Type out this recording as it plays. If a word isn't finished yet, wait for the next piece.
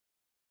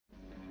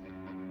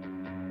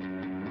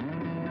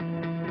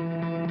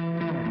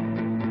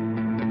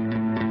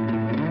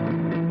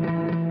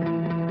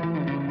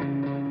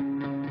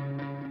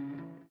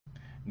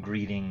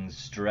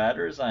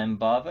Stratters, I'm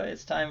Bava.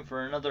 It's time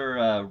for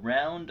another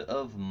round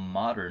of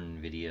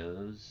modern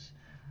videos.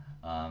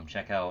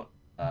 Check out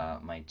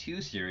my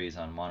 2 series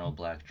on Mono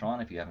Black Tron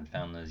if you haven't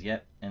found those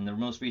yet, and the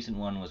most recent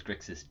one was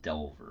Grixis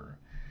Delver.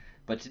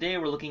 But today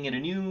we're looking at a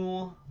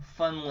new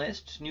fun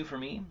list, new for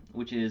me,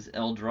 which is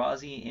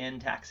Eldrazi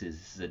and Taxes.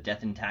 This is a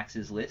Death and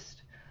Taxes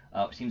list,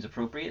 which seems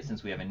appropriate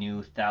since we have a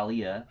new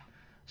Thalia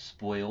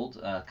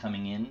spoiled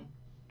coming in.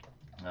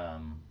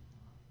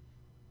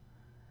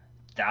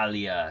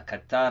 Thalia,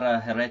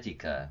 Katara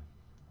Heretica.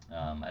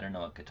 I don't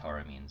know what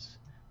Katara means,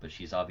 but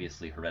she's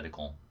obviously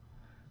heretical.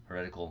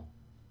 Heretical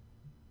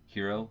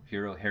hero,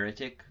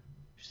 heretic.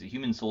 She's a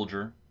human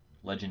soldier,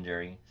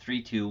 legendary,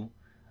 3/2.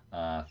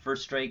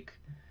 First strike,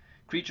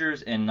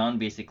 creatures and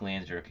non-basic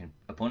lands your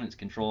opponent's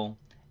control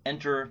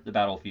enter the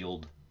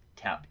battlefield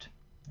tapped.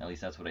 At least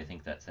that's what I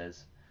think that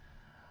says.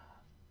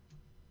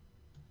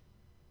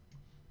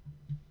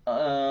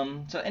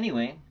 So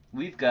anyway,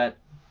 we've got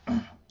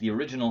the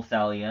original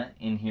Thalia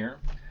in here.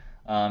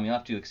 You'll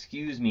have to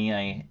excuse me,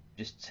 I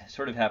just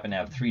sort of happen to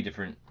have 3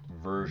 different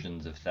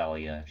versions of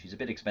Thalia. She's a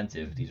bit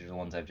expensive. These are the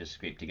ones I've just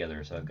scraped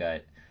together. So I've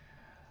got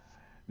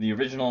the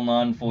original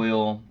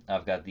non-foil,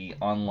 I've got the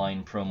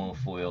online promo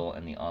foil,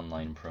 and the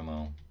online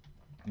promo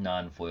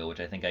non-foil, which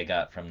I think I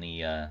got from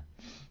the,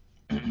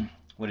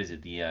 what is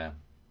it, the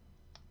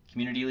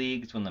Community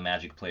League. It's when the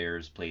Magic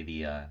players play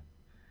the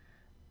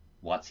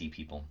WotC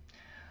people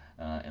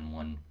and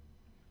won.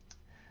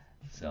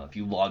 So if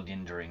you logged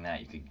in during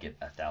that, you could get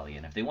a Thalia,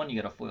 and if they won, you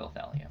get a foil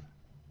Thalia.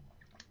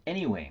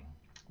 Anyway,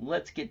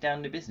 let's get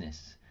down to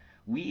business.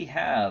 We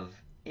have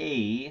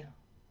a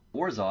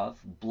Orzhov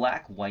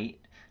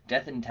black-white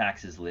Death and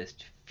Taxes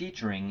list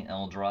featuring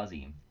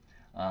Eldrazi,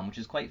 which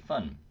is quite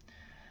fun.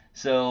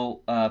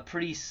 So,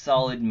 pretty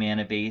solid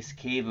mana base.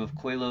 Cave of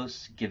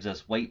Koilos gives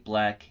us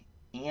white-black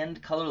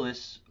and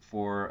colorless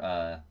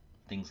for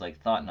things like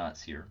Thought-Knot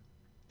Seer,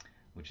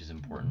 which is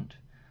important.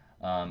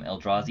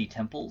 Eldrazi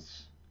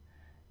Temples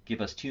give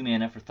us 2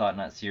 mana for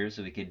Thought-Knot Seer,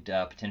 so we could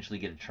potentially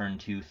get a turn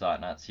 2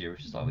 Thought-Knot Seer,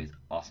 which is always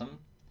awesome.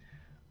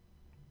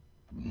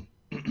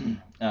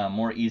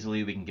 More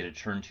easily, we can get a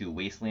turn 2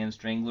 Wasteland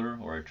Strangler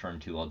or a turn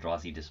 2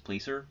 Eldrazi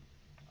Displacer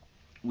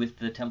with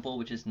the Temple,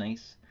 which is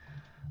nice.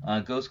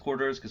 Ghost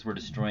Quarters, because we're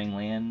destroying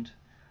land.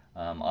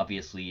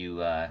 Obviously,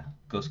 you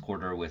Ghost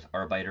Quarter with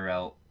Arbiter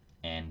out,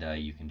 and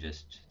you can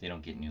just, they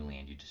don't get new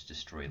land, you just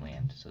destroy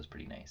land, so it's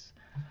pretty nice.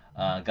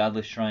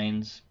 Godless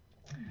Shrines,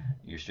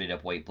 your straight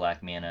up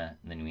white-black mana,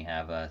 and then we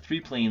have 3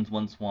 plains,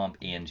 1 swamp,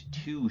 and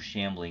 2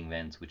 Shambling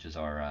Vents, which is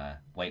our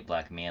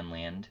white-black man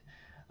land,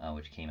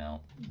 which came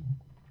out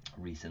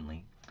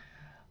recently.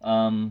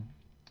 Our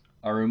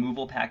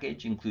removal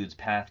package includes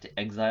Path to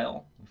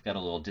Exile. We've got a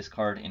little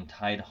discard in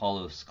Tide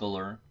Hollow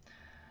Sculler.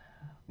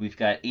 We've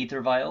got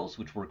Aether Vials,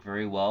 which work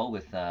very well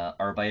with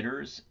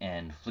Arbiters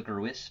and Flicker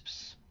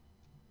Wisps.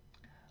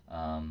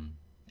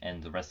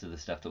 And the rest of the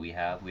stuff that we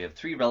have. We have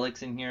 3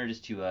 relics in here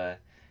just to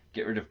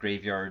get rid of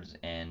graveyards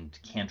and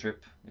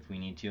cantrip if we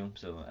need to.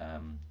 So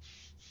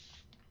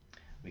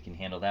we can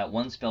handle that.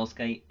 1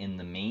 Spellskite in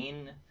the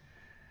main.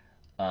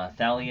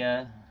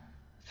 Thalia,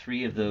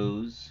 3 of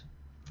those.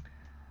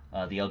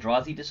 The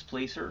Eldrazi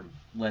Displacer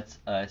lets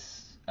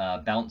us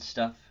bounce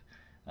stuff,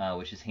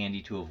 which is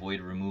handy to avoid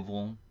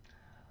removal.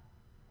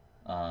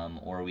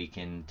 Or we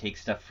can take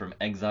stuff from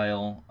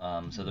exile.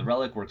 So the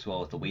relic works well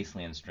with the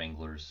Wasteland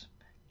Stranglers,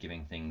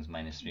 giving things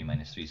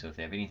 -3/-3. So if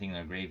they have anything in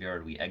their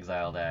graveyard, we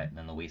exile that, and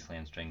then the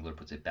Wasteland Strangler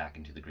puts it back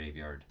into the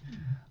graveyard.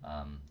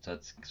 So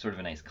it's sort of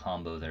a nice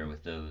combo there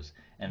with those.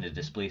 And the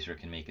Displacer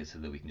can make it so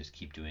that we can just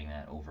keep doing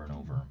that over and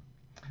over.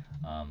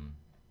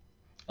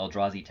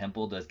 Eldrazi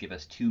Temple does give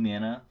us 2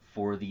 mana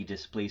for the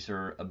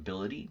Displacer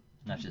ability,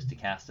 not just to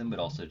cast them, but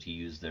also to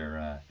use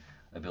their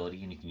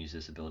ability, and you can use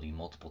this ability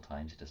multiple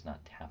times. It does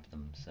not tap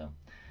them, so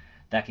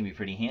that can be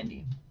pretty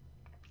handy.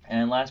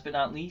 And last but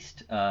not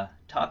least,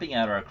 topping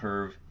out our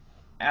curve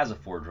as a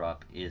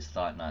 4-drop is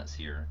Thought-Knot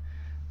Seer,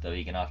 though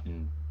he can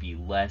often be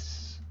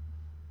less,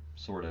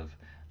 sort of,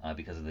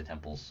 because of the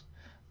temples.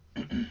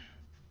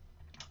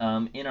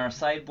 In our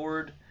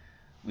sideboard,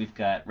 we've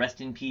got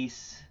Rest in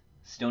Peace,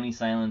 Stony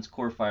Silence,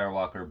 Core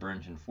Firewalker,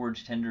 Burnt and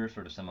Forge Tender,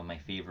 sort of some of my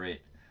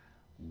favorite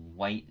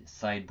white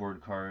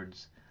sideboard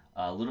cards.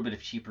 A little bit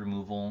of cheap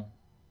removal,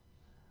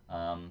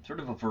 sort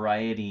of a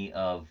variety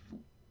of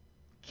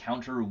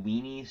counter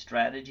weenie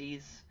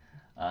strategies,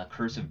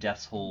 Curse of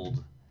Death's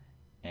Hold,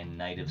 and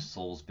Night of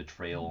Soul's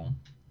Betrayal,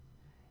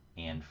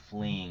 and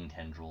Flaying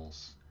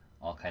Tendrils,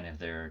 all kind of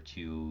there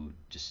to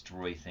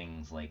destroy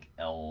things like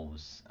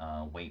elves,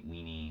 white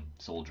weenie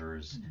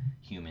soldiers,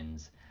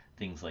 humans,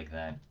 things like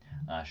that.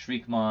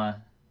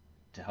 Shriekmaw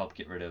to help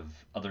get rid of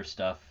other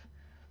stuff.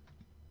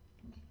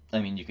 I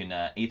mean, you can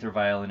Aether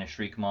Vial in a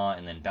Shriekmaw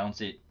and then bounce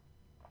it,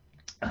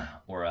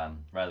 or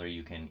rather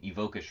you can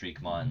evoke a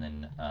Shriekmaw and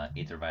then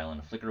Aether Vial and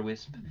a Flicker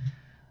Wisp,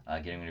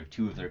 getting rid of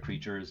 2 of their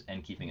creatures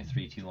and keeping a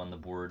 3/2 on the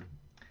board.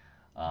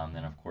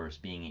 Then of course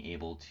being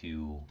able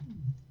to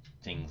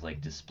things like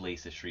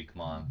displace a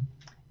Shriekmaw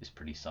is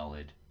pretty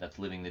solid. That's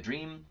living the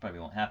dream, probably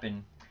won't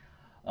happen.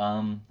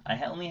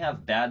 I only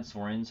have bad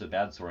Sorin, so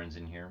bad Sorin's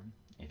in here,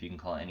 if you can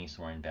call any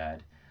Sorin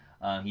bad.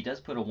 He does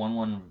put a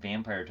 1/1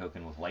 vampire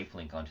token with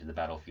lifelink onto the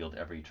battlefield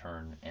every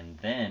turn, and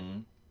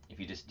then if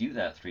you just do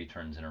that 3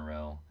 turns in a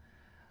row,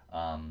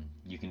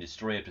 you can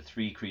destroy up to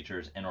 3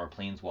 creatures and or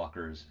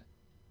planeswalkers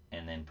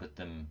and then put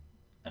them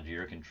under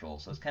your control.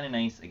 So it's kind of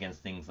nice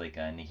against things like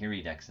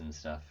Nahiri decks and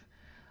stuff.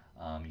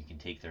 You can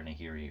take their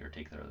Nahiri or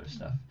take their other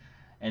stuff.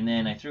 And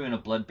then I threw in a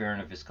Blood Baron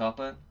of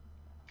Vizkopa.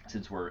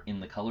 Since we're in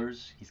the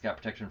colors, he's got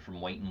protection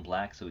from white and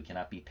black, so he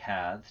cannot be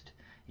pathed.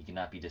 He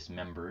cannot be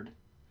dismembered.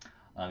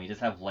 He does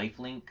have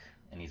lifelink,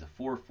 and he's a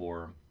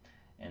 4/4.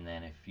 And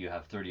then if you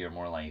have 30 or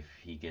more life,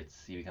 he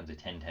becomes a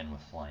 10/10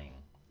 with flying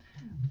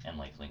and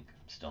lifelink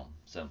still.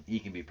 So he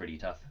can be pretty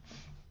tough.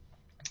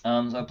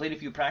 So I played a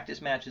few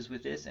practice matches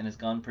with this, and it's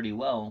gone pretty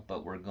well.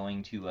 But we're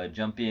going to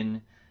jump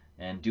in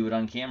and do it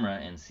on camera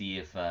and see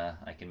if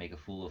I can make a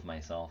fool of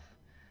myself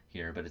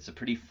here. But it's a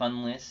pretty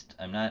fun list.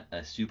 I'm not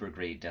a super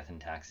great Death and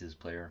Taxes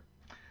player,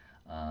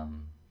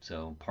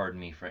 so pardon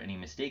me for any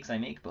mistakes I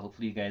make, but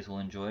hopefully you guys will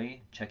enjoy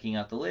checking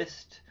out the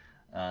list.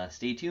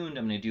 Stay tuned.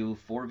 I'm going to do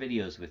 4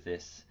 videos with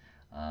this,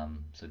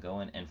 so go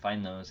in and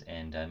find those,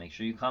 and make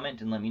sure you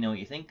comment and let me know what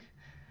you think.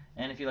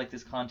 And if you like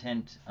this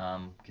content,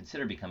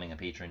 consider becoming a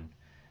patron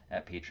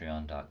at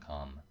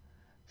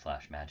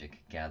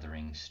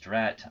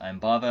patreon.com/magicgatheringstrat. I'm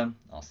Bava.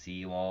 I'll see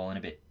you all in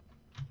a bit.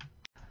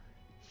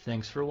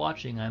 Thanks for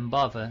watching. I'm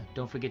Bava.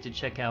 Don't forget to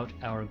check out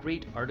our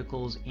great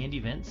articles and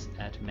events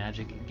at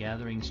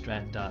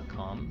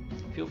magicgatheringstrat.com.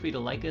 Feel free to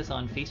like us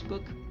on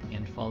Facebook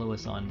and follow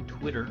us on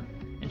Twitter,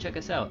 and check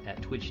us out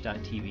at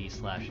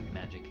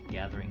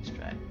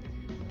twitch.tv/magicgatheringstrat.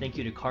 Thank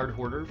you to Card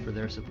Hoarder for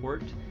their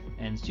support,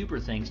 and super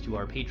thanks to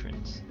our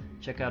patrons.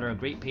 Check out our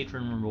great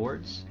patron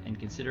rewards and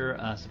consider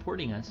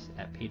supporting us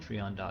at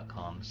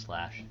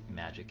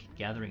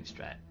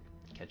patreon.com/magicgatheringstrat.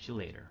 Catch you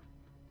later.